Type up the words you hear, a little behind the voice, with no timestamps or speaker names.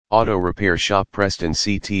Auto Repair Shop Preston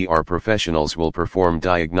CTR professionals will perform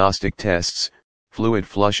diagnostic tests, fluid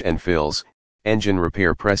flush and fills, engine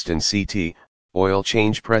repair Preston CT, oil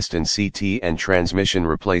change Preston CT and transmission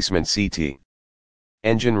replacement CT.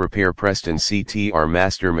 Engine repair Preston CTR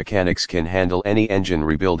master mechanics can handle any engine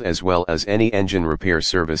rebuild as well as any engine repair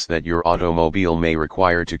service that your automobile may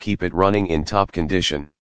require to keep it running in top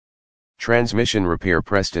condition. Transmission repair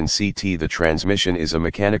Preston CT. The transmission is a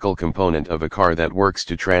mechanical component of a car that works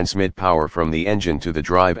to transmit power from the engine to the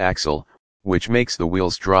drive axle, which makes the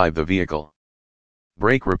wheels drive the vehicle.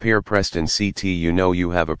 Brake repair Preston CT. You know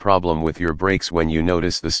you have a problem with your brakes when you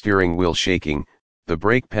notice the steering wheel shaking, the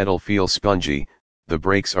brake pedal feels spongy, the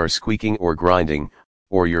brakes are squeaking or grinding,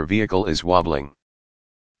 or your vehicle is wobbling.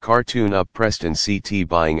 Car tune-up Preston CT.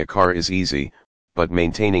 Buying a car is easy, but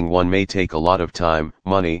maintaining one may take a lot of time,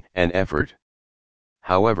 money, and effort.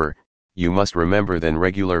 However, you must remember that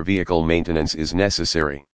regular vehicle maintenance is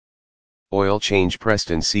necessary. Oil change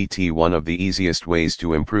Preston CT. One of the easiest ways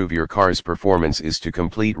to improve your car's performance is to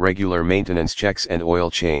complete regular maintenance checks and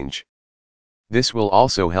oil change. This will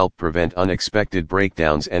also help prevent unexpected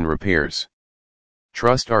breakdowns and repairs.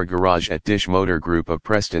 Trust our garage at Dish Motor Group of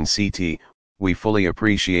Preston CT. We fully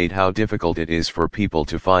appreciate how difficult it is for people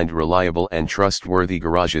to find reliable and trustworthy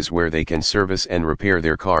garages where they can service and repair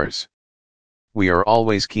their cars. We are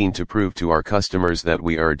always keen to prove to our customers that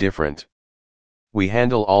we are different. We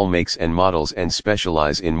handle all makes and models and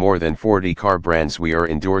specialize in more than 40 car brands. We are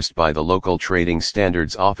endorsed by the local trading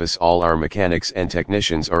standards office. All our mechanics and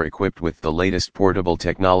technicians are equipped with the latest portable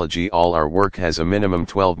technology. All our work has a minimum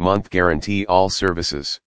 12-month guarantee. All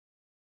services